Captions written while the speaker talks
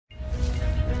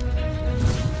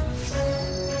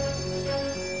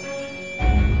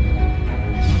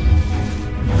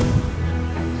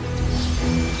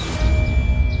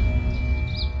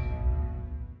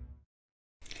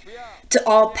To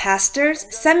all pastors,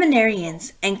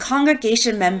 seminarians, and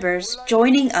congregation members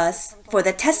joining us for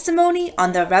the testimony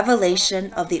on the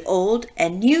revelation of the Old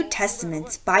and New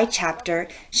Testaments by chapter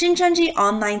Shincheonji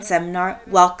online seminar,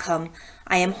 welcome.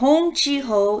 I am Hong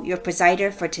Ji-ho, your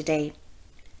presider for today.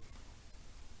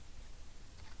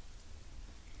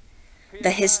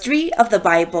 The history of the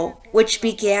Bible, which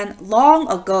began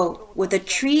long ago with the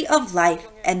tree of life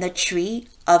and the tree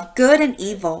of good and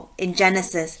evil in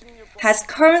Genesis, has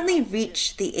currently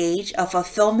reached the age of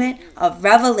fulfillment of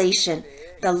Revelation,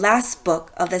 the last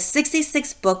book of the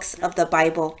 66 books of the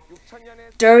Bible.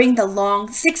 During the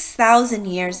long 6,000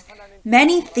 years,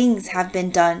 many things have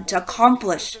been done to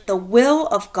accomplish the will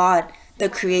of God, the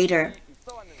Creator.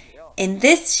 In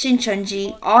this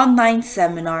Shincheonji online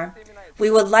seminar,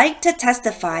 we would like to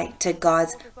testify to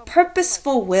God's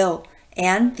purposeful will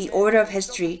and the order of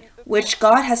history which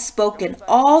God has spoken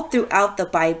all throughout the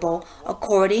Bible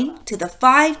according to the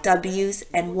 5 W's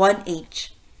and 1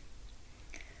 H.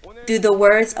 Through the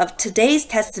words of today's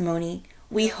testimony,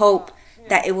 we hope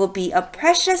that it will be a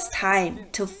precious time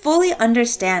to fully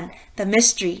understand the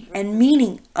mystery and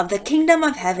meaning of the kingdom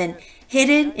of heaven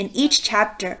hidden in each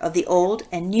chapter of the Old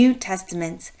and New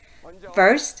Testaments.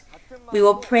 First, we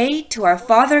will pray to our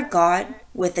Father God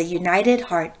with a united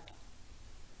heart.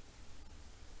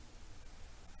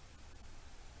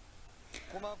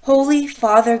 Holy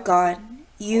Father God,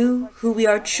 you who we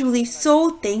are truly so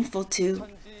thankful to,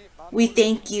 we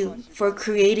thank you for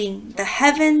creating the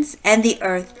heavens and the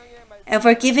earth and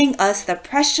for giving us the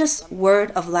precious word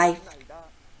of life.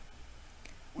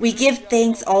 We give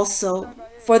thanks also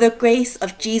for the grace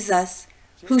of Jesus,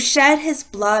 who shed his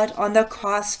blood on the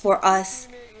cross for us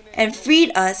and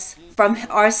freed us from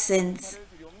our sins.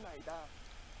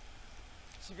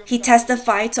 He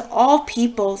testified to all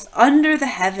peoples under the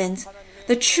heavens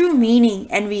the true meaning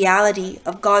and reality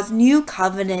of God's new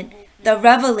covenant, the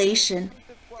revelation,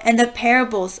 and the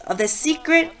parables of the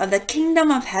secret of the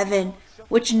kingdom of heaven,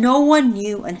 which no one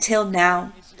knew until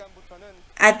now.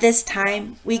 At this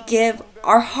time, we give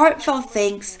our heartfelt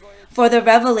thanks for the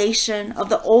revelation of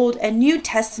the Old and New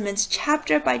Testaments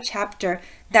chapter by chapter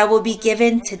that will be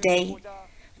given today.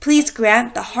 Please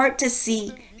grant the heart to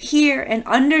see, hear, and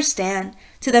understand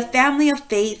to the family of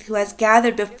faith who has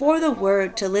gathered before the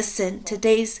Word to listen to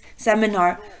today's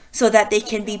seminar so that they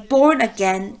can be born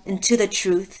again into the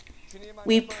truth.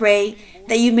 We pray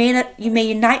that you may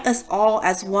unite us all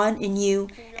as one in you,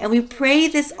 and we pray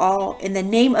this all in the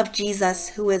name of Jesus,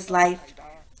 who is life.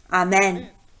 Amen.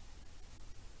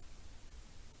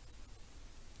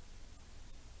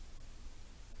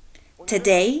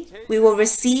 Today, we will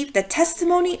receive the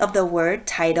testimony of the Word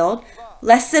titled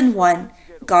Lesson 1,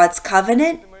 God's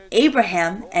Covenant,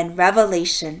 Abraham, and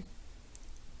Revelation.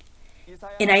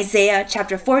 In Isaiah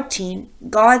chapter 14,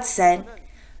 God said,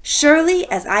 "Surely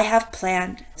as I have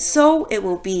planned, so it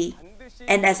will be,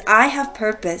 and as I have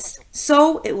purposed,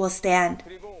 so it will stand."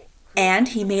 And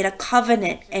he made a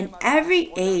covenant in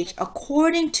every age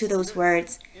according to those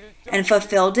words, and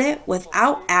fulfilled it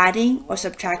without adding or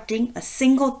subtracting a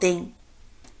single thing.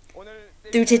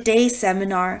 Through today's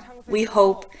seminar, we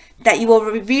hope that you will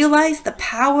realize the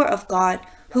power of God,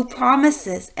 who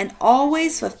promises and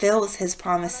always fulfills his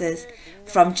promises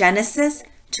from Genesis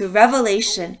to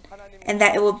Revelation, and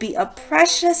that it will be a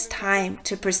precious time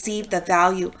to perceive the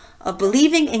value of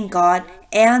believing in God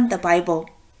and the Bible.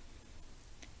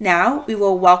 Now we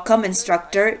will welcome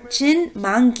instructor Jin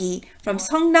Mangi from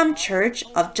Seongnam Church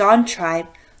of John Tribe,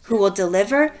 who will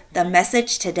deliver the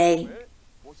message today.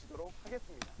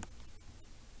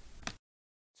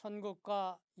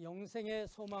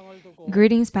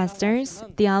 Greetings, pastors,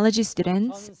 theology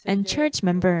students, and church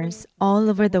members all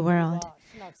over the world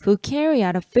who carry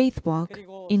out a faith walk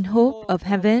in hope of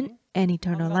heaven and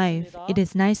eternal life. It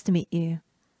is nice to meet you.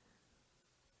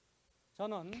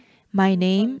 My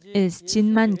name is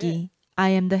Jin Man-gi. I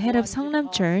am the head of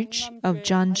Seongnam Church of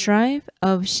John Tribe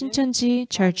of Shincheonji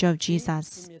Church of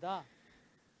Jesus.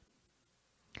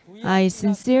 I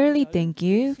sincerely thank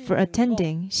you for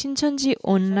attending Shincheonji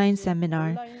online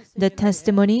seminar, the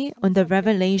testimony on the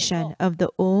revelation of the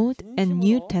Old and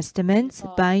New Testaments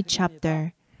by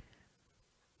chapter.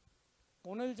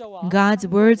 God's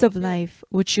words of life,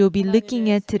 which you'll be looking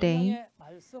at today,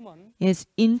 is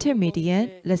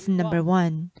intermediate lesson number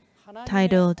 1,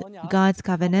 titled God's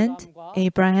Covenant,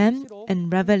 Abraham,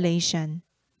 and Revelation.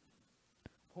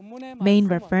 Main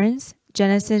reference,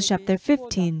 Genesis chapter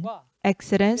 15,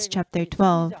 Exodus chapter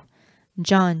 12,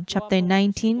 John chapter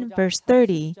 19 verse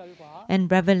 30,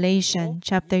 and Revelation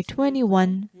chapter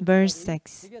 21 verse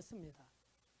 6.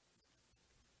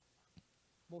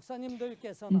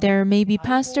 There may be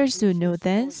pastors who know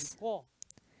this,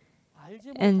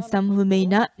 and some who may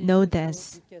not know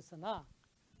this.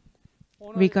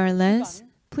 Regardless,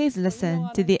 please listen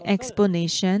to the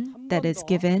explanation that is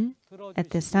given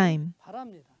at this time.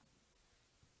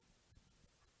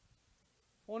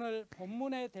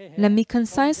 Let me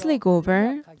concisely go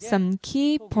over some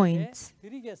key points.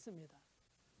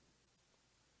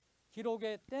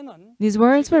 These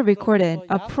words were recorded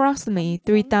approximately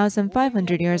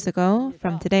 3,500 years ago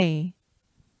from today.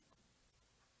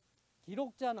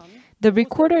 The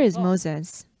recorder is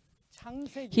Moses.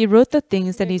 He wrote the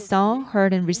things that he saw,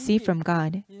 heard, and received from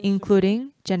God,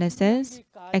 including Genesis,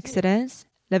 Exodus,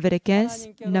 Leviticus,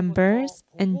 Numbers,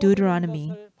 and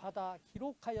Deuteronomy.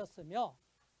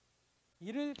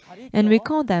 And we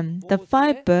call them the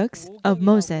 5 books of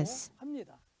Moses.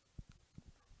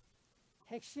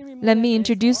 Let me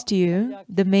introduce to you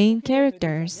the main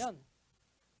characters.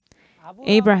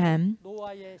 Abraham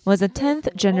was a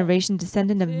 10th generation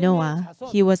descendant of Noah.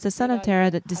 He was the son of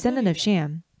Terah, the descendant of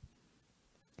Shem.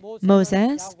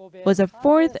 Moses was a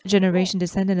 4th generation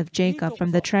descendant of Jacob from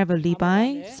the tribe of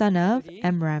Levi, son of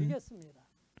Amram.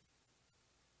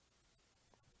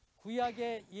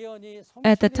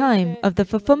 At the time of the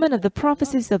fulfillment of the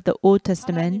prophecies of the Old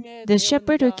Testament, the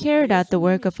shepherd who carried out the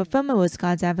work of fulfillment was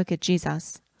God's advocate,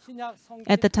 Jesus.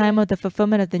 At the time of the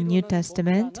fulfillment of the New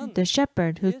Testament, the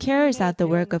shepherd who carries out the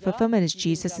work of fulfillment is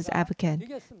Jesus' advocate,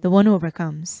 the one who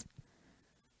overcomes.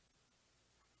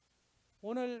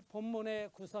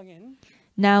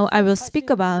 Now I will speak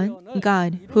about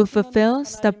God who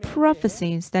fulfills the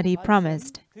prophecies that He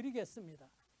promised.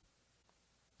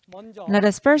 Let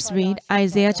us first read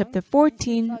Isaiah chapter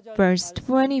 14, verse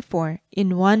 24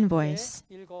 in one voice.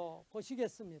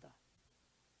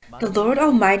 The Lord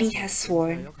Almighty has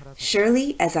sworn,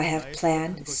 surely as I have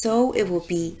planned, so it will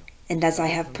be, and as I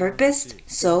have purposed,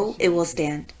 so it will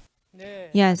stand.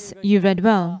 Yes, you read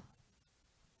well.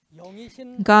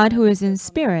 God, who is in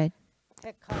spirit,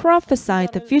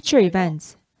 prophesied the future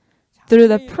events through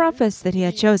the prophets that He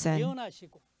had chosen.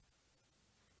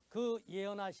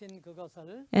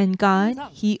 And God,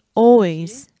 He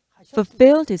always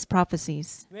fulfilled His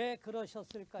prophecies.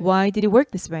 Why did He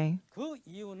work this way?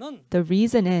 The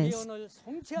reason is,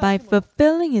 by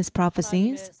fulfilling His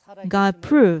prophecies, God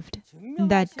proved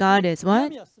that God is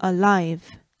what?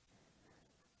 Alive.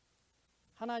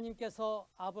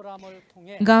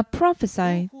 God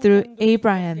prophesied through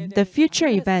Abraham the future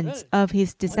events of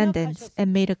his descendants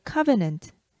and made a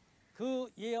covenant.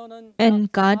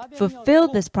 And God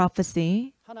fulfilled this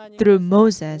prophecy through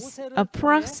Moses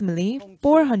approximately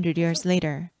 400 years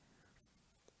later.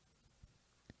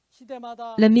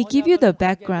 Let me give you the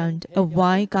background of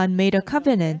why God made a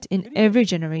covenant in every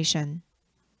generation.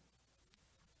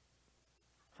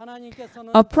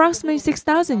 Approximately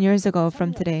 6,000 years ago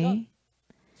from today,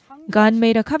 God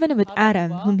made a covenant with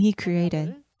Adam, whom He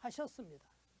created.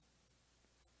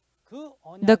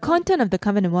 The content of the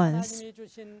covenant was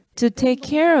to take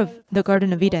care of the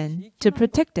Garden of Eden, to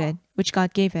protect it, which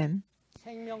God gave him,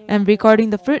 and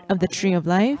regarding the fruit of the tree of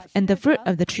life and the fruit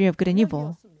of the tree of good and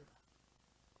evil.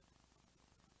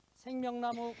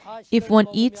 If one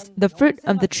eats the fruit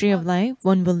of the tree of life,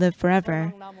 one will live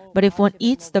forever. But if one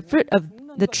eats the fruit of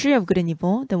the tree of good and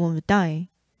evil, then one will die.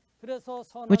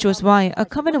 Which was why a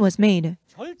covenant was made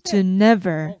to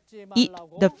never eat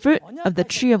the fruit of the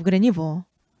tree of good and evil.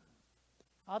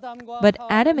 But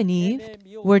Adam and Eve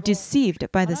were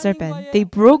deceived by the serpent. They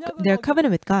broke their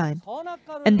covenant with God,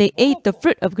 and they ate the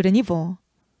fruit of good and evil.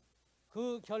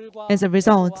 As a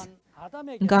result,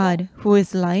 God, who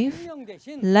is life,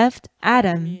 left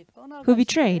Adam, who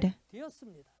betrayed.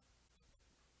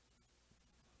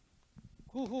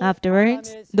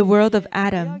 Afterwards, the world of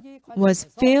Adam was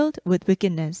filled with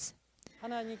wickedness.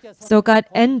 So God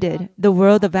ended the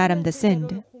world of Adam that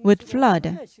sinned with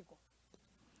flood.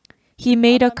 He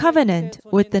made a covenant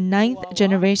with the 9th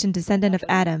generation descendant of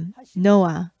Adam,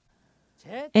 Noah,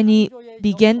 and He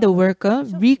began the work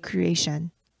of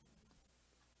recreation.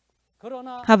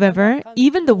 However,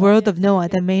 even the world of Noah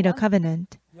that made a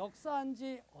covenant,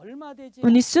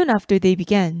 only soon after they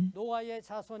began,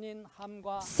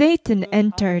 Satan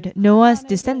entered Noah's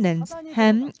descendants,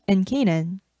 Ham and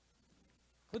Canaan.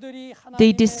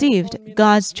 They deceived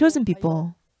God's chosen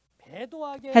people,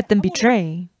 had them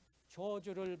betray,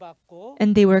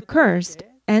 and they were cursed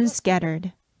and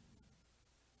scattered.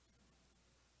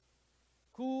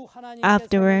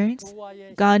 Afterwards,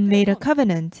 God made a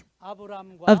covenant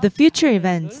of the future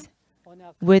events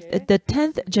with the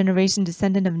 10th generation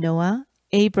descendant of Noah,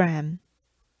 Abraham.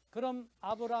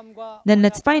 Then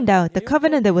let's find out the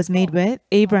covenant that was made with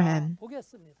Abraham.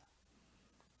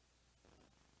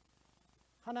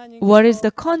 What is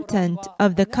the content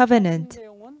of the covenant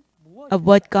of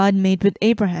what God made with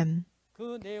Abraham.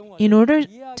 In order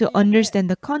to understand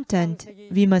the content,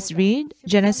 we must read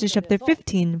Genesis chapter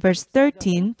 15, verse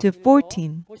 13 to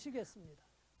 14.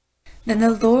 Then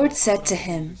the Lord said to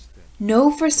him,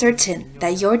 "Know for certain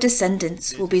that your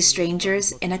descendants will be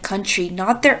strangers in a country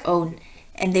not their own,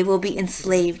 and they will be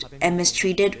enslaved and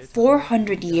mistreated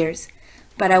 400 years.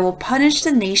 But I will punish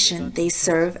the nation they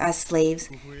serve as slaves,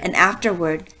 and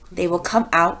afterward they will come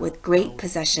out with great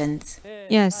possessions."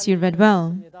 Yes, you read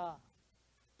well.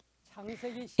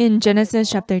 In Genesis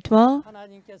chapter 12,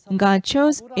 God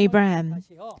chose Abraham,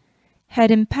 had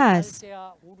him pass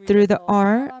through the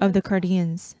Ur of the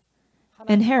Chaldeans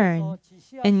and Haran,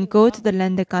 and go to the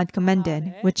land that God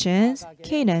commanded, which is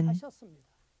Canaan.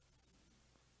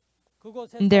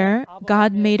 There,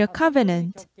 God made a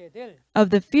covenant of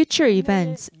the future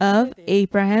events of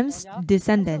Abraham's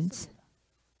descendants.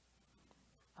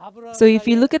 So if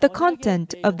you look at the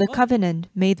content of the covenant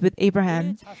made with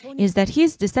Abraham, is that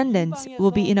his descendants will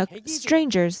be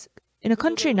strangers in a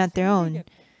country not their own.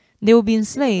 They will be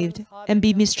enslaved and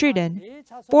be mistreated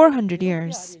 400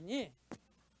 years.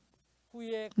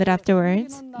 But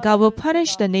afterwards, God will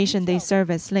punish the nation they serve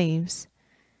as slaves,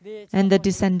 and the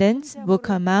descendants will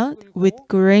come out with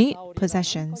great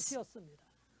possessions.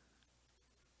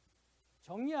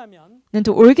 Then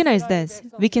to organize this,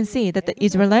 we can see that the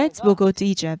Israelites will go to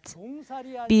Egypt,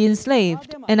 be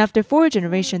enslaved, and after 4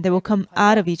 generations they will come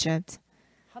out of Egypt.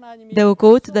 They will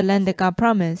go to the land that God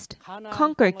promised,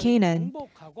 conquer Canaan,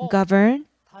 govern,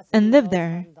 and live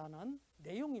there.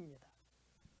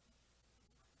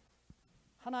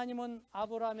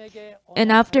 And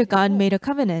after God made a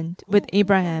covenant with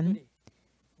Abraham,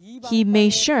 He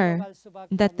made sure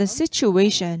that the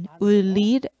situation will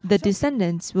lead the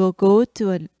descendants will go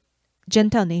to a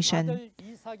Gentile nation.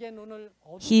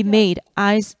 He made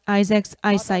Isaac's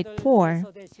eyesight poor,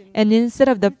 and instead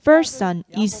of the first son,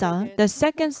 Esau, the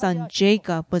second son,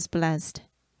 Jacob, was blessed.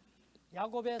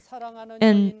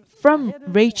 And from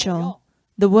Rachel,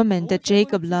 the woman that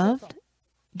Jacob loved,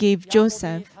 gave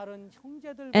Joseph,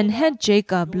 and had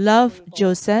Jacob love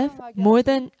Joseph more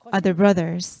than other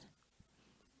brothers.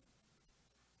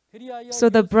 So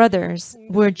the brothers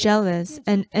were jealous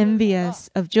and envious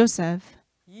of Joseph,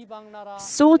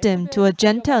 sold him to a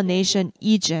Gentile nation,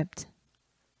 Egypt.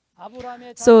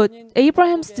 So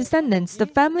Abraham's descendants, the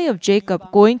family of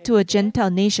Jacob, going to a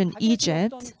Gentile nation,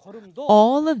 Egypt,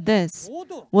 all of this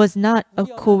was not a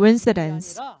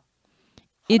coincidence.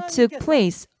 It took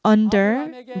place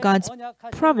under God's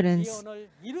providence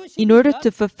in order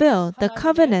to fulfill the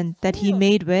covenant that He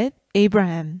made with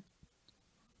Abraham.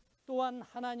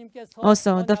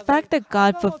 Also, the fact that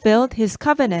God fulfilled His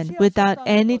covenant without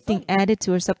anything added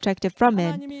to or subtracted from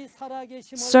it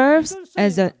serves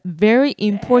as a very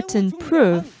important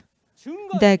proof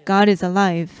that God is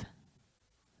alive.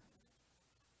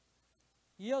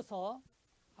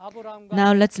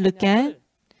 Now let's look at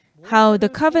how the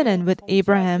covenant with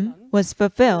Abraham was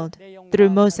fulfilled through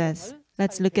Moses.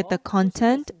 Let's look at the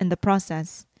content and the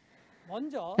process.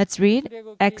 Let's read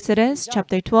Exodus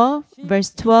chapter 12, verse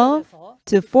 12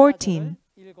 to 14.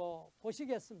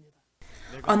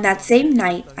 On that same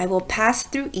night I will pass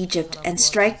through Egypt and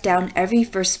strike down every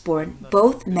firstborn,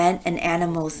 both men and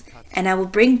animals, and I will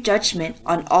bring judgment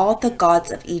on all the gods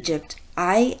of Egypt.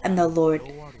 I am the Lord.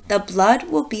 The blood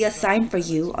will be a sign for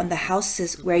you on the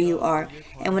houses where you are,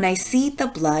 and when I see the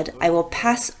blood, I will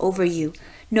pass over you.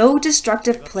 No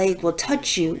destructive plague will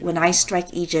touch you when I strike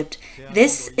Egypt.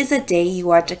 This is a day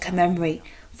you are to commemorate.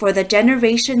 For the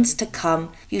generations to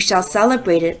come, you shall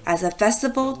celebrate it as a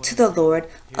festival to the Lord,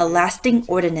 a lasting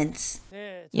ordinance.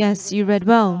 Yes, you read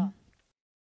well.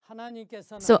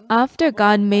 So after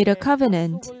God made a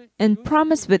covenant and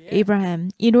promised with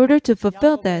Abraham, in order to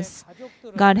fulfill this,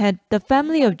 God had the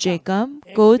family of Jacob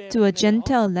go to a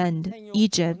Gentile land,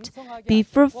 Egypt, be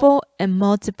fruitful and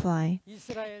multiply.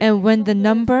 And when the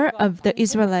number of the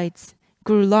Israelites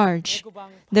grew large,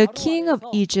 the king of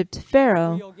Egypt,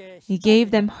 Pharaoh,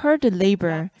 gave them hard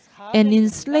labor and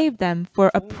enslaved them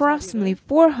for approximately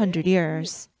 400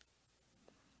 years.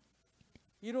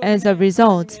 As a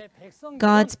result,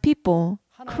 God's people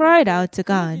cried out to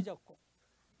God.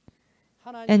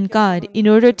 And God, in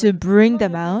order to bring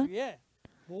them out,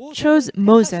 chose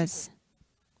Moses,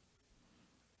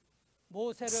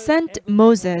 sent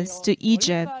Moses to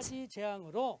Egypt,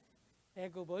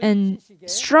 and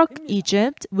struck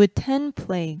Egypt with 10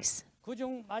 plagues.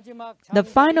 The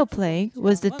final plague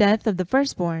was the death of the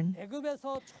firstborn,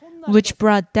 which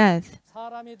brought death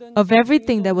of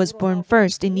everything that was born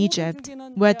first in Egypt,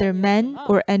 whether man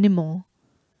or animal.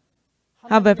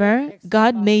 However,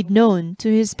 God made known to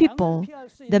His people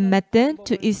the method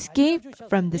to escape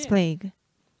from this plague,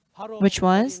 which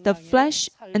was the flesh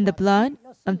and the blood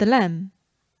of the lamb.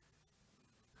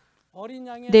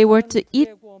 They were to eat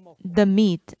the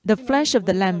meat, the flesh of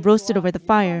the lamb roasted over the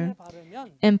fire,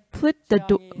 and put the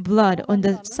blood on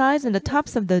the sides and the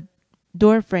tops of the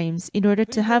door frames in order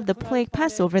to have the plague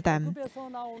pass over them.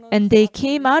 And they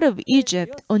came out of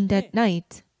Egypt on that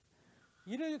night.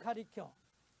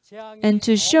 And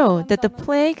to show that the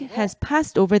plague has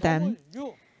passed over them,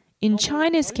 in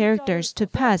Chinese characters, to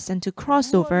pass and to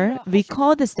cross over, we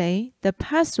call this day the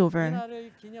Passover.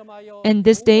 And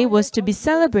this day was to be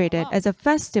celebrated as a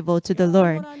festival to the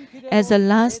Lord, as a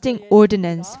lasting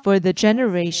ordinance for the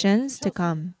generations to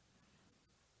come.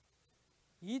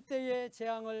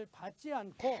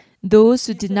 Those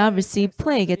who did not receive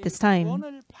plague at this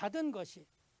time,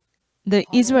 the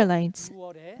Israelites,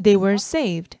 they were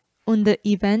saved on the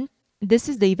event. This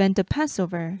is the event of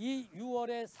Passover.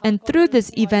 And through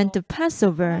this event of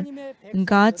Passover,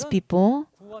 God's people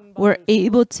were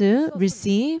able to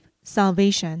receive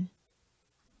salvation.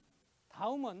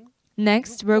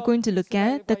 Next, we're going to look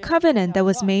at the covenant that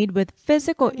was made with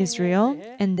physical Israel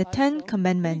and the 10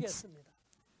 Commandments.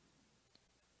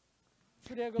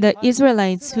 The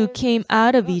Israelites who came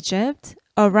out of Egypt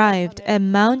arrived at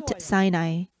Mount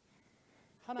Sinai,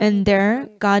 and there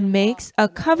God makes a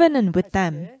covenant with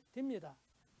them.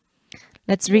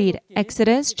 Let's read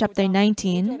Exodus chapter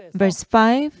 19, verse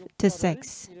 5 to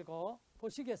 6.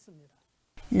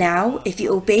 Now, if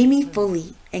you obey me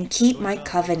fully and keep my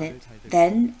covenant,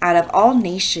 then out of all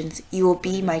nations you will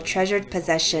be my treasured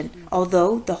possession.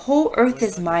 Although the whole earth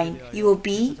is mine, you will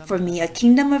be for me a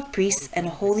kingdom of priests and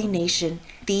a holy nation.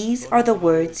 These are the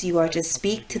words you are to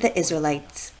speak to the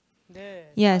Israelites.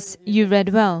 Yes, you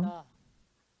read well.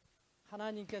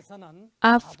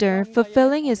 After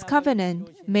fulfilling His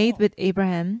covenant made with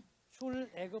Abraham,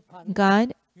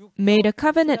 God made a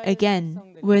covenant again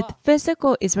with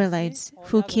physical Israelites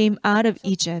who came out of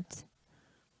Egypt.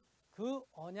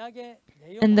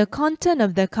 And the content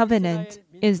of the covenant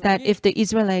is that if the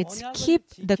Israelites keep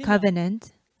the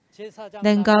covenant,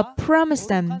 then God promised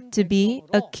them to be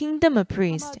a kingdom of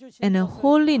priests and a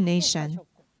holy nation.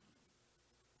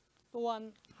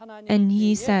 And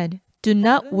He said, "Do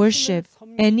not worship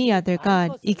any other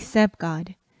God except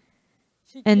God."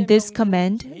 And this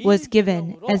command was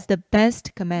given as the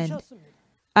best command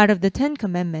out of the 10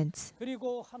 Commandments.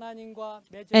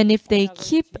 And if they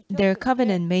keep their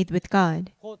covenant made with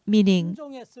God, meaning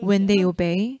when they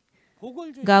obey,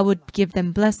 God would give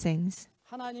them blessings.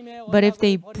 But if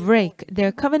they break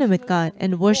their covenant with God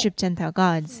and worship Gentile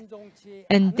gods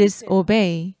and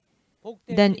disobey,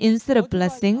 then instead of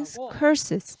blessings,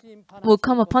 curses will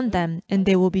come upon them and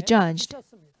they will be judged.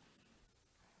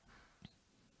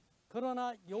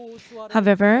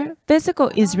 However,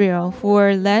 physical Israel, who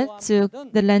were led to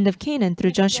the land of Canaan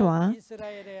through Joshua,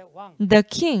 the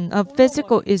king of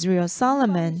physical Israel,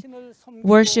 Solomon,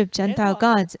 worshipped Gentile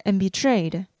gods and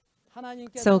betrayed.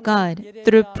 So God,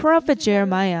 through prophet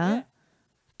Jeremiah,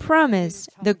 promised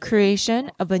the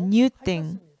creation of a new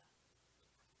thing.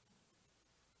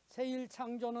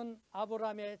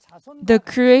 The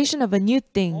creation of a new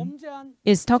thing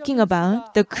is talking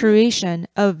about the creation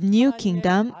of new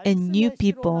kingdom and new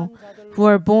people who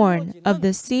are born of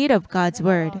the seed of God's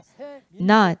word,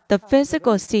 not the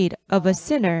physical seed of a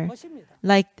sinner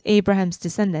like Abraham's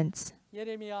descendants.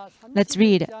 Let's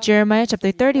read Jeremiah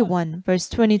chapter 31, verse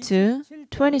 22,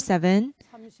 27,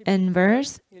 and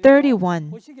verse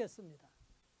 31.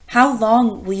 How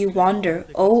long will you wander,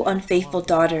 O unfaithful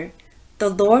daughter? The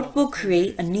Lord will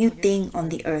create a new thing on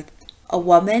the earth. A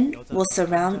woman will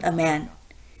surround a man.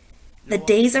 The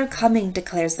days are coming,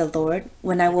 declares the Lord,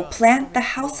 when I will plant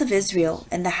the house of Israel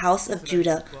and the house of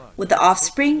Judah with the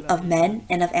offspring of men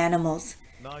and of animals.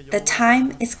 The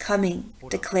time is coming,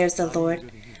 declares the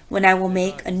Lord, when I will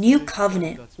make a new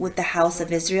covenant with the house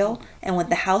of Israel and with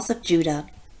the house of Judah.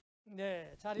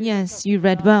 Yes, you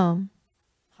read well.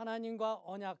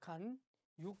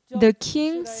 The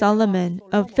king Solomon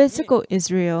of physical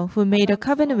Israel, who made a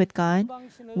covenant with God,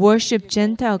 worshipped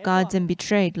Gentile gods and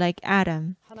betrayed like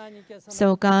Adam.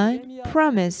 So God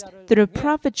promised through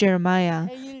prophet Jeremiah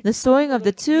the sowing of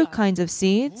the 2 kinds of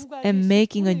seeds and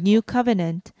making a new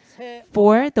covenant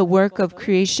for the work of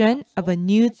creation of a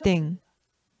new thing.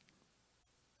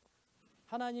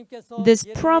 This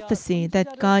prophecy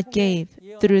that God gave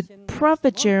through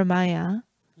prophet Jeremiah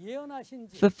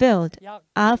fulfilled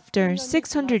after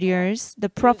 600 years. The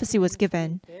prophecy was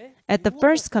given at the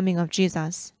first coming of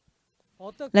Jesus.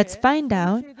 Let's find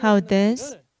out how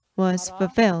this was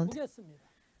fulfilled.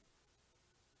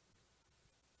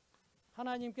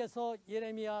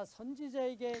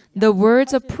 The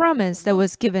words of promise that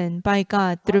was given by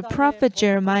God through prophet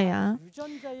Jeremiah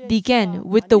began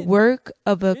with the work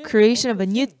of a creation of a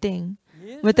new thing,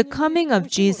 with the coming of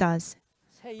Jesus,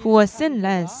 who was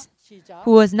sinless,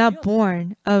 who was not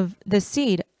born of the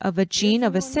seed of a gene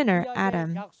of a sinner,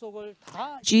 Adam.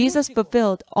 Jesus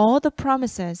fulfilled all the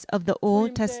promises of the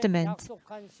Old Testament,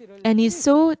 and he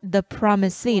sowed the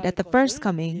promised seed at the first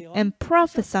coming and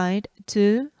prophesied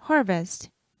to harvest.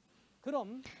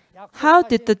 How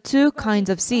did the two kinds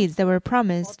of seeds that were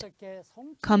promised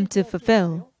come to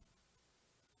fulfill?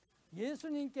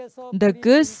 The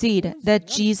good seed that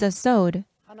Jesus sowed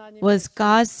was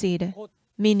God's seed,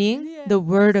 meaning the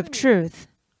word of truth.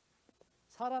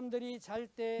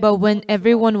 But when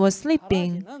everyone was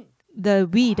sleeping, the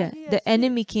weed the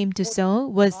enemy came to sow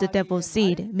was the devil's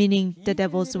seed, meaning the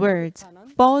devil's words,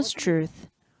 false truth.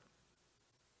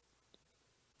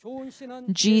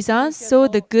 Jesus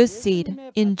sowed the good seed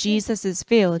in Jesus'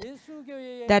 field,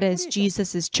 that is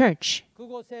Jesus' church.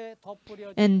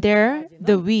 And there,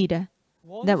 the weed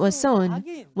that was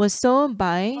sown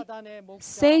by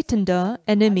Satan, the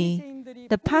enemy,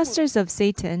 the pastors of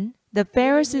Satan, the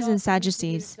Pharisees and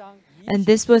Sadducees. And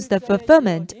this was the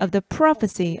fulfillment of the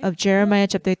prophecy of Jeremiah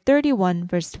chapter 31,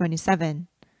 verse 27.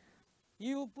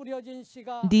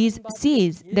 These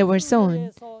seeds that were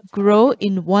sown grow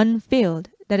in one field,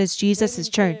 that is Jesus'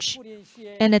 church.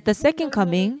 And at the second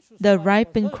coming, the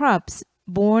ripened crops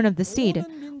born of the seed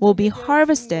will be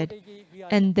harvested.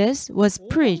 And this was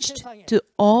preached to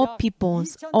all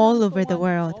peoples all over the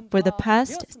world for the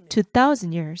past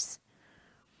 2,000 years.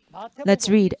 Let's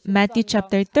read Matthew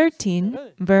chapter 13,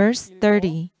 verse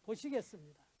 30.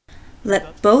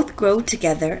 Let both grow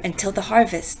together until the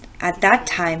harvest. At that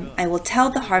time, I will tell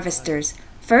the harvesters,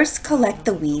 first collect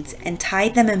the weeds and tie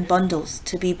them in bundles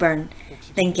to be burned,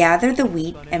 then gather the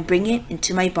wheat and bring it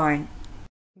into my barn.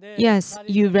 Yes,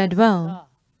 you read well.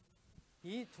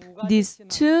 These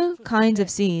two kinds of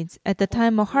seeds at the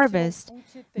time of harvest,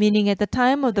 meaning at the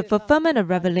time of the fulfillment of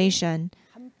Revelation,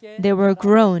 they were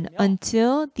grown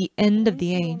until the end of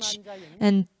the age.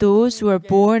 And those who are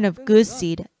born of good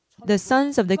seed, the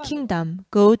sons of the kingdom,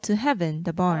 go to heaven,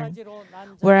 the barn.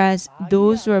 Whereas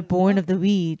those who are born of the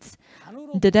weeds,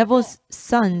 the devil's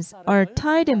sons, are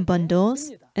tied in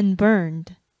bundles and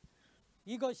burned.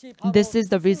 This is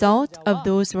the result of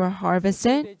those who are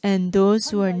harvested and those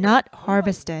who are not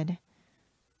harvested.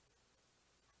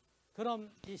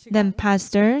 Then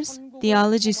pastors,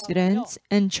 theology students,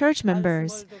 and church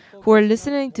members who are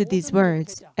listening to these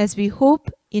words, as we hope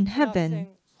in heaven,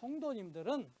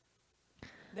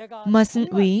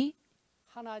 mustn't we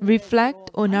reflect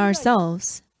on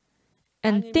ourselves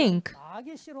and think,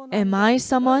 am I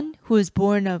someone who is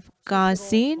born of God's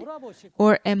seed,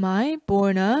 or am I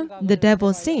born of the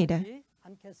devil's seed?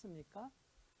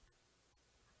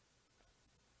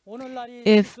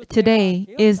 If today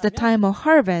is the time of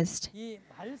harvest,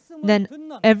 then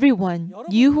everyone,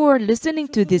 you who are listening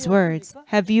to these words,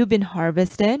 have you been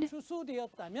harvested?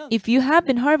 If you have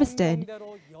been harvested,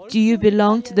 do you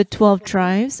belong to the 12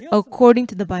 tribes according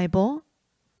to the Bible?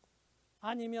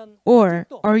 Or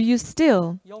are you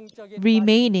still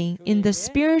remaining in the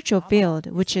spiritual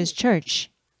field, which is church?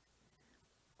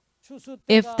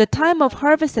 If the time of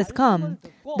harvest has come,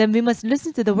 then we must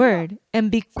listen to the word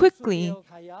and be quickly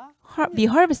be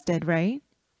harvested, right?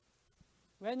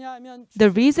 The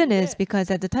reason is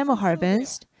because at the time of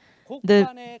harvest,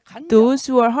 those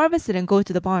who are harvested and go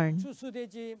to the barn,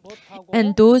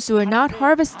 and those who are not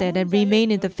harvested and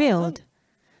remain in the field,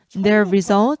 their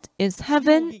result is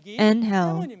heaven and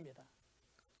hell.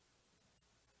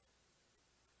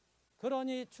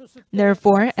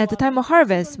 Therefore, at the time of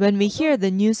harvest, when we hear the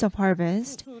news of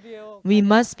harvest, we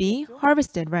must be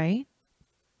harvested, right?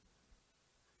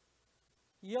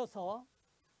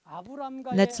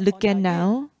 Let's look at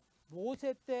now.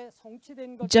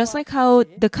 Just like how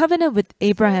the covenant with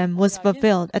Abraham was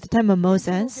fulfilled at the time of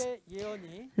Moses,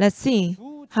 let's see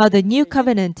how the new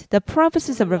covenant, the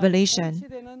prophecies of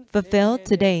Revelation, fulfilled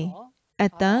today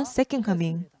at the second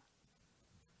coming.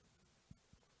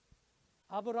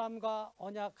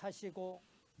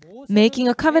 Making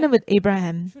a covenant with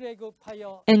Abraham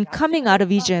and coming out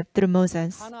of Egypt through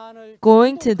Moses,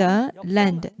 going to the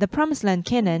land, the promised land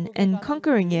Canaan, and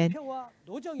conquering it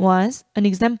was an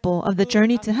example of the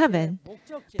journey to heaven.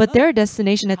 But their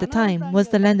destination at the time was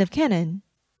the land of Canaan.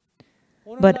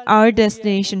 But our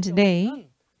destination today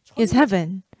is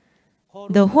heaven,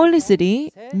 the holy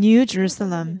city, New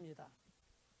Jerusalem.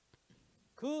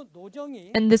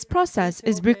 And this process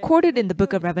is recorded in the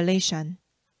book of Revelation.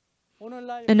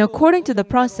 And according to the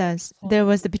process, there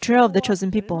was the betrayal of the chosen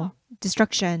people.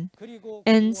 destruction,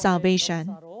 and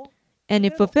salvation. And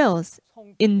it fulfills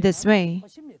in this way.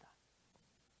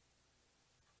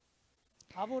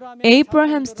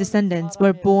 Abraham's descendants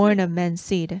were born of man's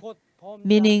seed,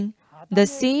 meaning the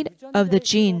seed of the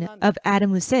gene of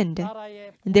Adam who sinned.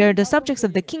 They are the subjects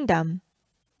of the kingdom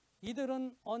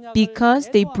because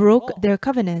they broke their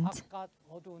covenant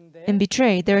and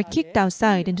betrayed. They are kicked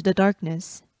outside into the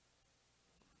darkness.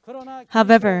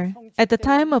 However, at the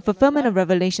time of fulfillment of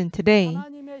Revelation today,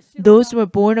 those who were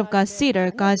born of God's seed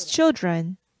are God's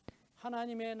children.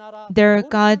 They're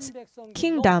God's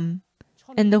kingdom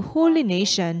and the holy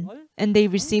nation, and they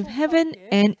receive heaven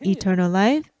and eternal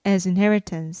life as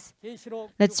inheritance.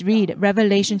 Let's read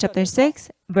Revelation chapter 6,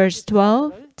 verse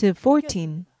 12 to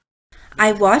 14.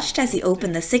 I watched as he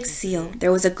opened the sixth seal.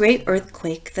 There was a great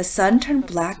earthquake. The sun turned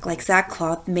black like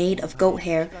sackcloth made of goat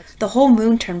hair. The whole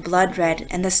moon turned blood red,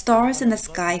 and the stars in the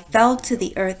sky fell to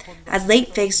the earth as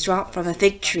late figs drop from a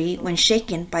fig tree when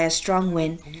shaken by a strong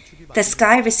wind. The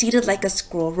sky receded like a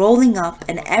scroll rolling up,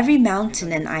 and every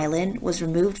mountain and island was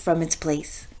removed from its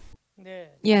place.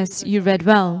 Yes, you read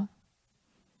well.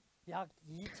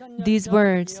 These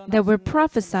words that were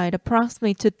prophesied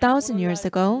approximately 2,000 years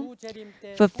ago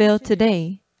fulfilled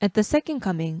today at the second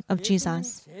coming of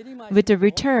Jesus, with the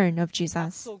return of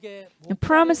Jesus. The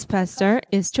promised pastor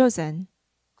is chosen,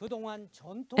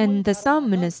 and the sun,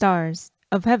 moon, and stars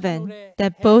of heaven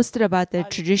that boasted about their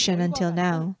tradition until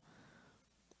now.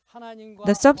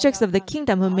 The subjects of the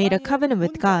kingdom who made a covenant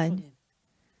with God,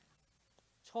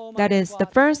 that is, the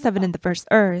first heaven and the first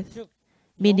earth,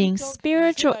 meaning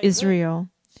spiritual Israel,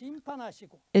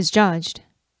 is judged.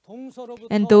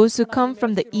 And those who come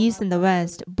from the east and the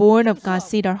west, born of God's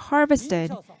seed, are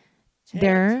harvested.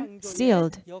 They're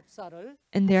sealed,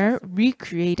 and they're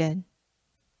recreated.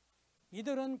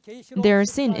 They are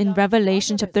seen in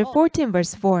Revelation chapter 14,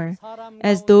 verse 4,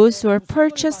 as those who are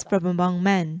purchased from among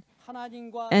men,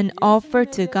 and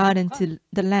offered to God and to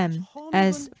the Lamb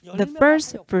as the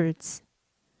first fruits.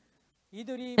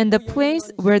 And the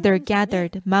place where they're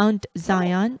gathered, Mount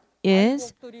Zion,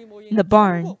 is the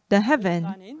barn, the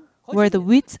heaven, where the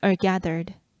wheats are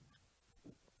gathered.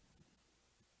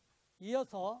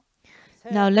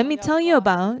 Now let me tell you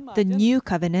about the new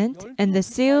covenant and the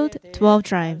sealed 12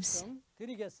 tribes.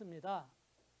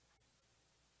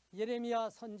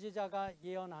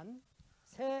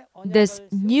 This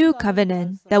new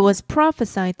covenant that was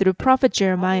prophesied through prophet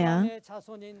Jeremiah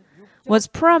was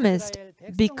promised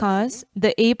because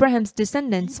the Abraham's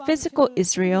descendants, physical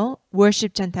Israel,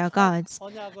 worshipped Gentile gods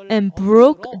and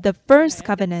broke the first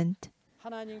covenant.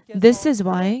 This is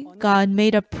why God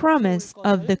made a promise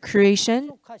of the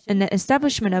creation and the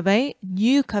establishment of a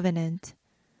new covenant.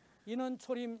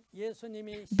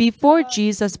 Before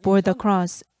Jesus bore the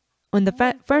cross on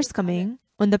the first coming,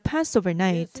 on the Passover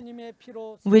night,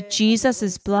 with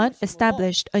Jesus' blood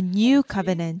established a new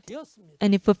covenant,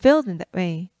 and it fulfilled in that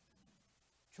way.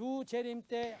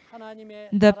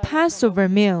 The Passover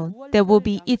meal that will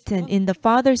be eaten in the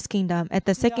Father's kingdom at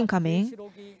the second coming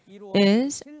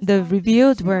is the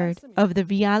revealed word of the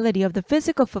reality of the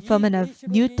physical fulfillment of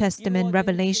New Testament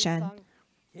revelation.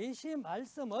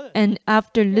 And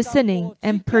after listening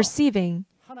and perceiving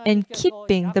and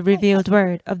keeping the revealed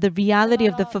word of the reality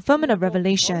of the fulfillment of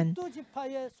revelation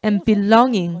and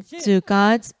belonging to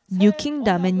God's new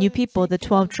kingdom and new people, the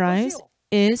 12 tribes,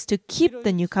 is to keep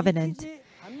the new covenant.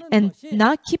 And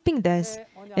not keeping this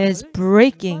is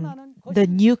breaking the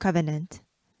new covenant.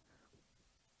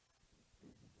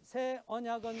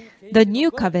 The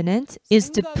new covenant is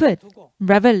to put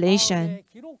revelation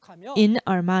in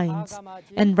our minds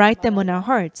and write them on our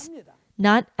hearts,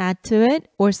 not add to it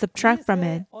or subtract from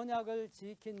it.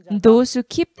 Those who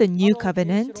keep the new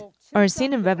covenant are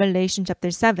seen in Revelation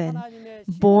chapter 7,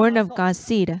 born of God's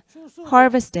seed,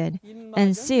 harvested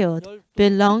and sealed,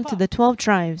 belong to the 12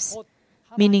 tribes,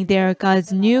 meaning they are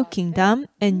God's new kingdom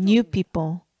and new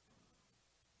people.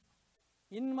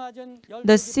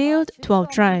 The sealed 12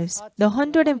 tribes, the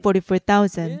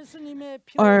 144,000,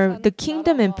 are the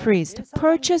kingdom and priest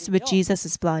purchased with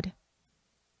Jesus' blood.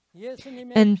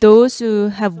 And those who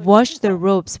have washed their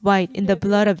robes white in the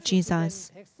blood of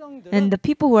Jesus. And the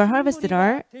people who are harvested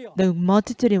are the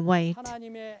multitude in white.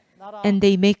 And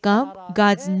they make up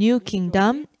God's new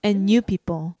kingdom and new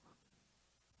people.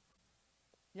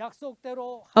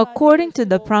 According to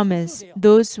the promise,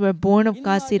 those who are born of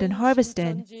God's seed and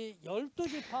harvested,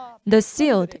 the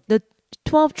sealed, the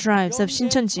 12 tribes of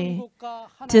Shincheonji.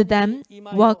 To them,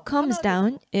 what comes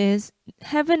down is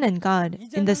heaven and God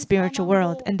in the spiritual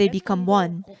world, and they become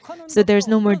one. So there's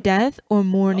no more death or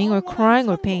mourning or crying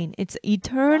or pain. It's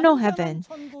eternal heaven,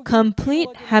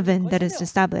 complete heaven that is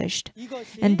established.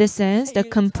 And this is the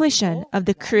completion of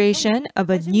the creation of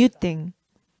a new thing.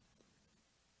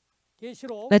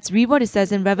 Let's read what it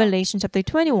says in Revelation chapter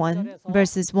 21,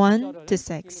 verses 1 to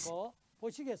 6.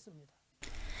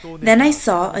 Then I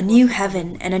saw a new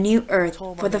heaven and a new earth,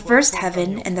 for the first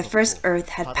heaven and the first earth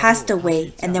had passed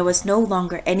away, and there was no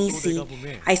longer any sea.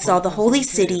 I saw the holy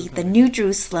city, the new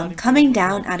Jerusalem, coming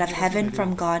down out of heaven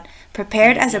from God,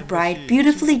 prepared as a bride,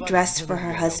 beautifully dressed for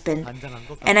her husband.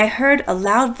 And I heard a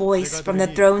loud voice from the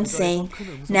throne saying,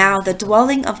 "Now the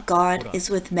dwelling of God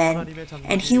is with men,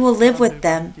 and he will live with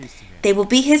them. They will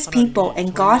be his people,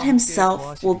 and God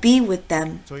himself will be with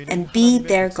them, and be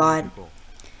their God.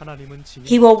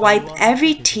 He will wipe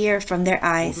every tear from their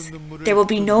eyes. There will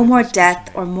be no more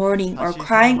death or mourning or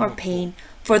crying or pain,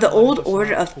 for the old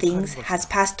order of things has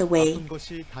passed away."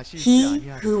 He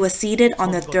who was seated on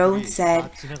the throne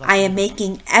said, "I am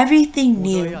making everything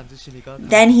new."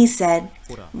 Then he said,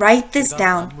 "Write this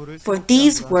down, for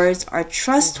these words are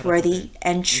trustworthy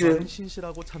and true."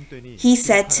 He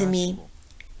said to me,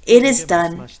 "It is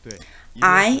done.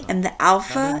 I am the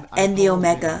Alpha and the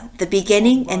Omega, the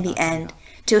beginning and the end.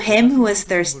 To him who is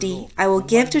thirsty, I will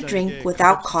give to drink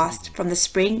without cost from the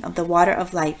spring of the water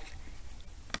of life."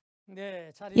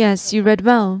 Yes, you read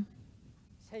well.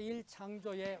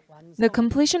 The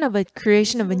completion of a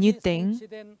creation of a new thing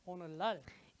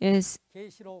is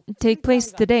take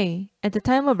place today at the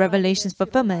time of Revelation's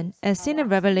fulfillment, as seen in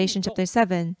Revelation chapter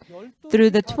 7, through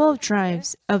the 12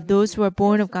 tribes of those who are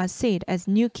born of God's seed as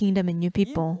new kingdom and new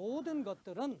people.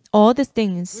 All these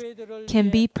things can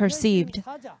be perceived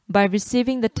by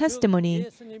receiving the testimony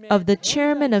of the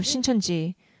chairman of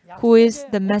Shincheonji, who is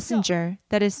the messenger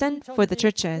that is sent for the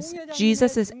churches,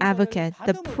 Jesus' advocate,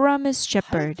 the promised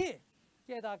shepherd.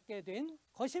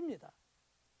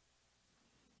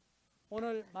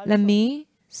 Let me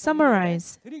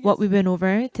summarize what we went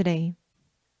over today.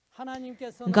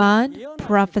 God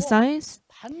prophesies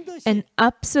and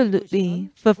absolutely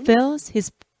fulfills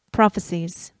his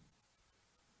prophecies.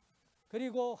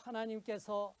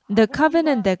 The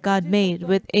covenant that God made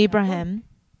with Abraham,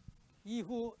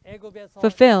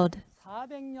 fulfilled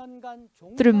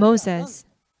through Moses,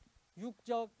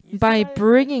 by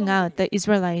bringing out the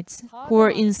Israelites who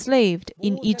were enslaved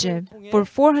in Egypt for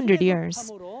 400 years.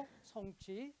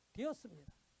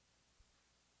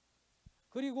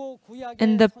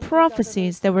 And the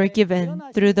prophecies that were given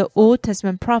through the Old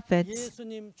Testament prophets,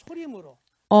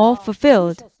 all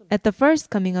fulfilled at the first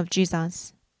coming of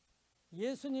Jesus.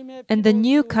 And the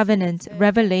new covenant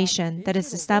revelation that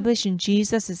is established in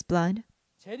Jesus' blood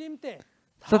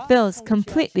fulfills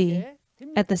completely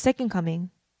at the second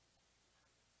coming.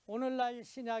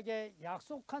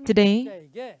 Today,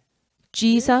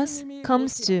 Jesus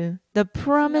comes to the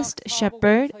promised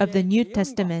shepherd of the New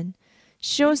Testament,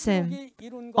 shows him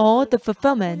all the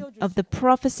fulfillment of the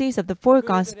prophecies of the four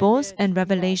Gospels and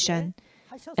Revelation,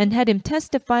 and had him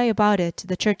testify about it to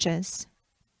the churches.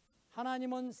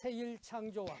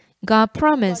 God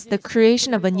promised the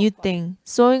creation of a new thing,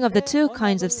 sowing of the two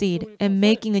kinds of seed, and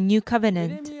making a new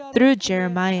covenant through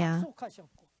Jeremiah.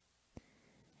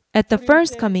 At the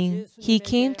first coming, he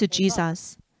came to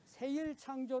Jesus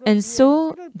and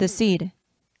sowed the seed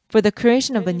for the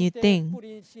creation of a new thing.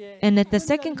 And at the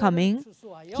second coming,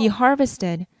 he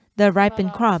harvested the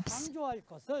ripened crops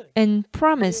and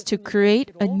promised to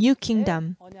create a new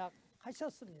kingdom.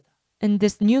 And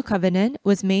this new covenant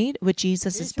was made with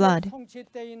Jesus' blood.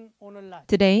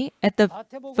 Today, at the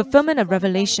fulfillment of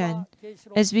Revelation,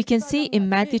 as we can see in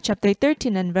Matthew chapter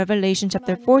 13 and Revelation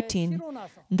chapter 14,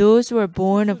 those who are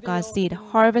born of God's seed,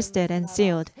 harvested and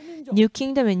sealed, new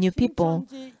kingdom and new people,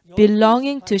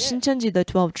 belonging to Shincheonji, the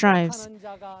 12 tribes,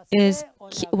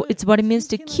 it's what it means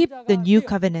to keep the new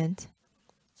covenant,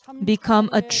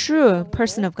 become a true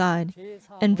person of God,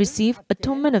 and receive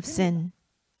atonement of sin.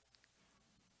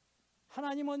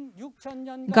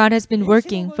 God has been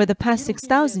working for the past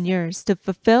 6,000 years to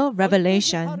fulfill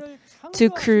Revelation. To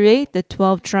create the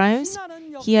 12 tribes,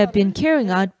 he had been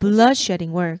carrying out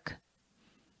blood-shedding work.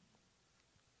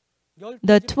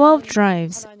 The 12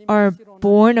 tribes are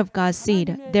born of God's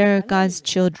seed. They're God's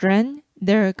children.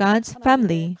 They're God's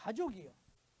family.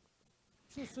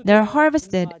 They're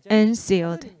harvested and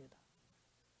sealed.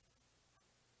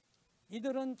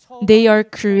 They are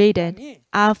created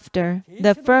after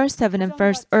the first heaven and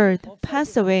first earth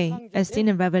pass away, as seen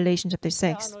in Revelation chapter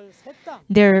 6.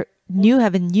 Their new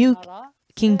heaven, new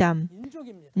kingdom.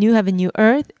 New heaven, new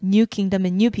earth, new kingdom,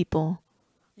 and new people.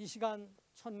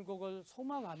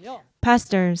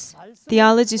 Pastors,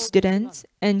 theology students,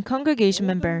 and congregation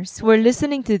members who are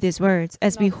listening to these words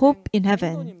as we hope in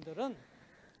heaven,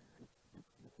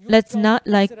 let's not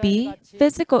be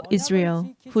physical Israel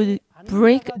who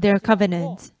break their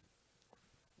covenant.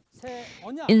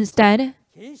 Instead,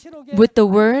 with the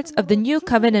words of the new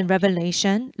covenant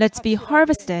revelation, let's be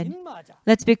harvested.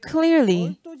 Let's be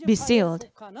clearly be sealed,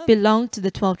 belong to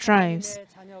the 12 tribes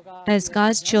as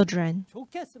God's children.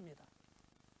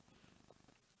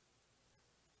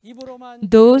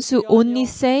 Those who only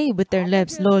say with their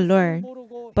lips, Lord, Lord,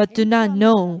 but do not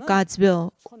know God's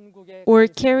will or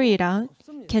carry it out,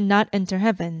 cannot enter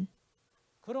heaven.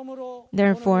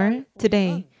 Therefore,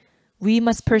 today, we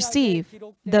must perceive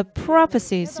the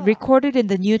prophecies recorded in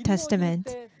the New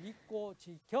Testament,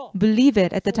 believe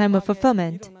it at the time of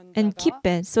fulfillment, and keep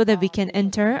it so that we can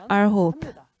enter our hope.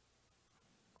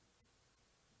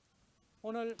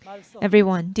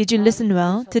 Everyone, did you listen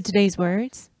well to today's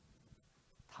words?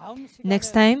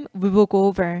 Next time, we will go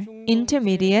over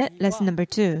intermediate lesson number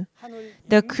 2,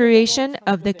 the creation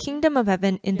of the kingdom of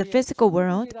heaven in the physical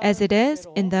world as it is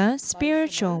in the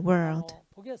spiritual world.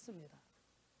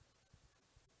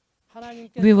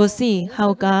 We will see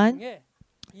how God,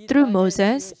 through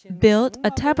Moses, built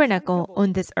a tabernacle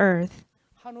on this earth,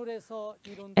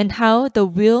 and how the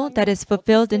will that is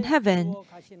fulfilled in heaven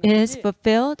is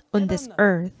fulfilled on this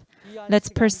earth. Let's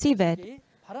perceive it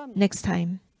next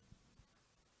time.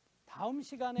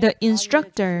 The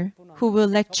instructor who will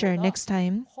lecture next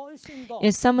time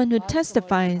is someone who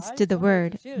testifies to the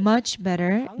word much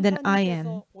better than I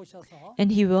am,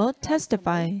 and he will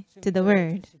testify to the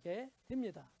word.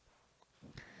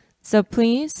 So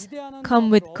please come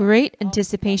with great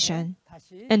anticipation,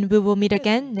 and we will meet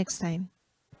again next time.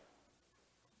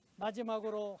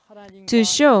 To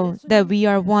show that we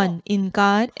are one in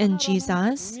God and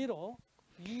Jesus,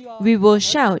 we will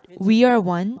shout, "We are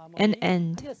one," and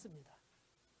end.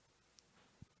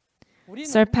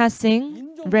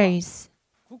 Surpassing race,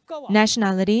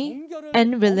 nationality,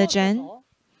 and religion,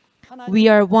 we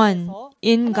are one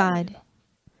in God.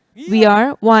 We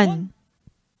are one.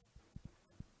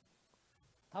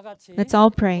 Let's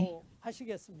all pray.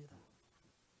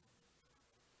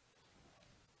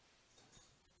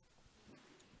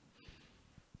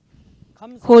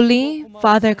 Holy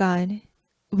Father God,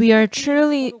 we are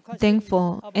truly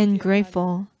thankful and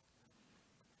grateful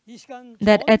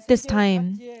that at this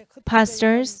time,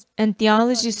 pastors and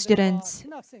theology students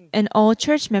and all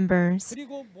church members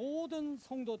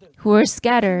who are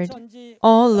scattered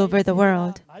all over the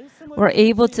world were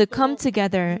able to come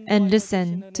together and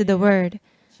listen to the word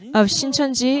of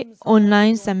Shincheonji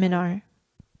online seminar.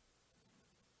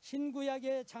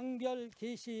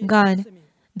 God,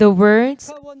 the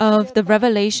words of the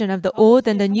revelation of the Old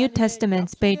and the New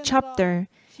Testaments by chapter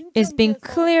is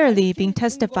clearly being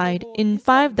testified in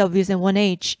 5 Ws and 1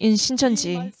 H in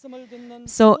Shincheonji.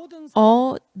 So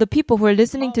all the people who are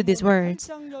listening to these words,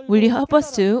 will you help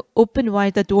us to open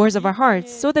wide the doors of our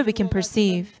hearts so that we can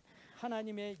perceive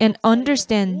and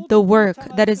understand the work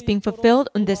that is being fulfilled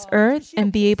on this earth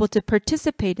and be able to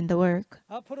participate in the work.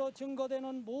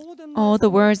 All the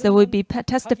words that will be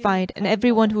testified and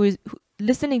everyone who is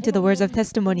listening to the words of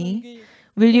testimony,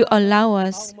 will you allow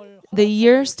us the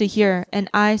ears to hear and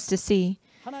eyes to see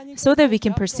so that we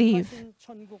can perceive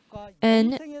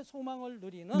and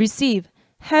receive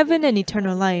heaven and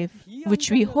eternal life,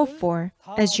 which we hope for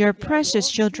as your precious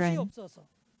children.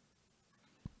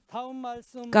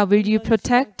 God, will you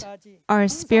protect our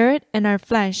spirit and our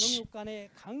flesh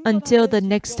until the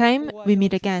next time we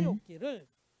meet again?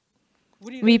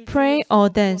 We pray all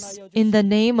this in the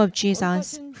name of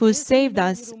Jesus, who saved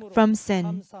us from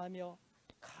sin,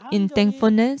 in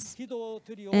thankfulness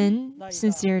and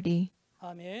sincerity.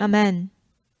 Amen.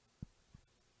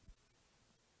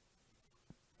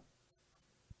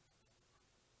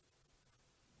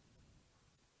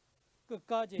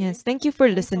 Yes, thank you for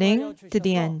listening to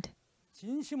the end.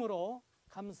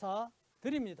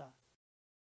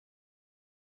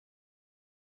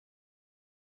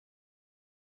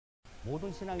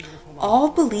 All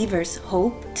believers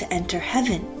hope to enter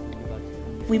heaven.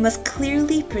 We must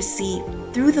clearly perceive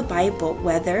through the Bible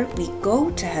whether we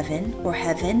go to heaven or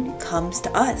heaven comes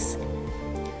to us.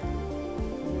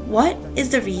 What is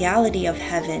the reality of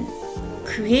heaven,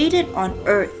 created on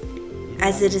earth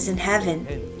as it is in heaven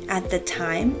at the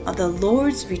time of the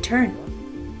Lord's return?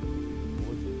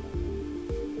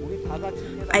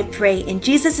 I pray in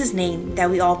Jesus' name that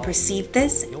we all perceive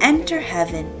this, enter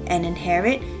heaven, and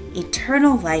inherit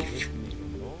eternal life.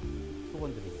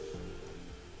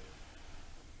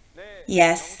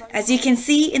 Yes, as you can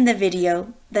see in the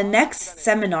video, the next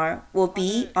seminar will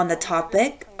be on the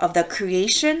topic of the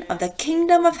creation of the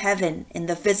kingdom of heaven in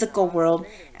the physical world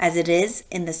as it is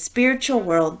in the spiritual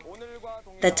world.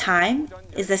 The time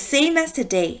is the same as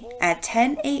today at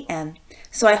 10 a.m.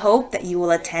 So I hope that you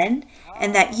will attend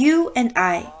and that you and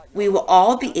we will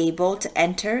all be able to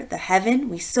enter the heaven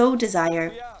we so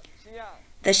desire.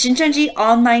 The Shincheonji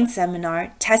online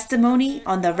seminar, Testimony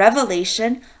on the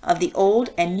Revelation of the Old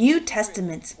and New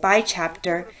Testaments by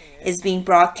chapter, is being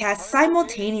broadcast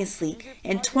simultaneously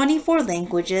in 24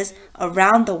 languages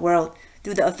around the world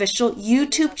through the official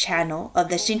YouTube channel of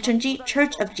the Shincheonji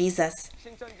Church of Jesus.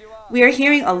 We are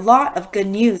hearing a lot of good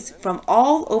news from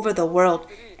all over the world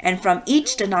and from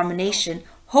each denomination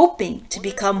hoping to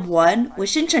become one with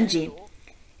Shincheonji.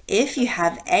 If you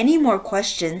have any more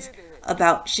questions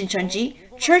about Shincheonji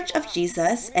Church of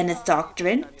Jesus and its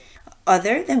doctrine,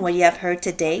 other than what you have heard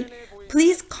today,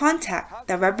 please contact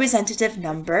the representative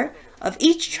number of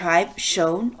each tribe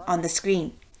shown on the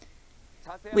screen.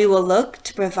 We will look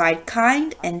to provide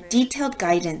kind and detailed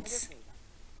guidance.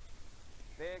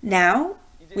 Now,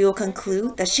 we will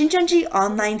conclude the Shincheonji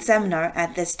online seminar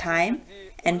at this time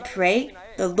and pray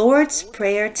the Lord's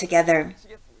Prayer together.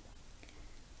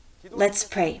 Let's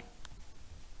pray.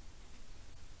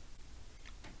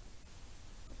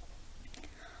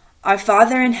 Our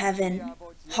Father in heaven,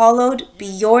 hallowed be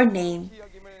your name.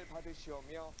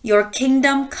 Your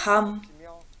kingdom come,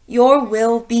 your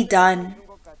will be done,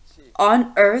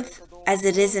 on earth as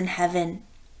it is in heaven.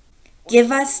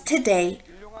 Give us today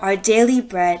our daily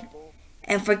bread,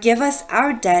 and forgive us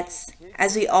our debts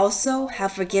as we also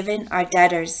have forgiven our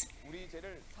debtors.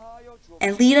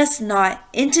 And lead us not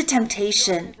into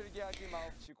temptation,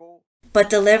 but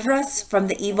deliver us from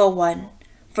the evil one.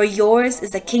 For yours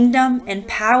is the kingdom and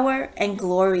power and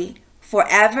glory,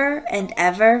 forever and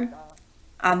ever.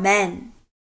 Amen.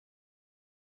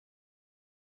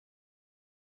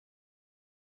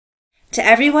 To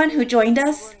everyone who joined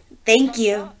us, thank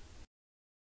you.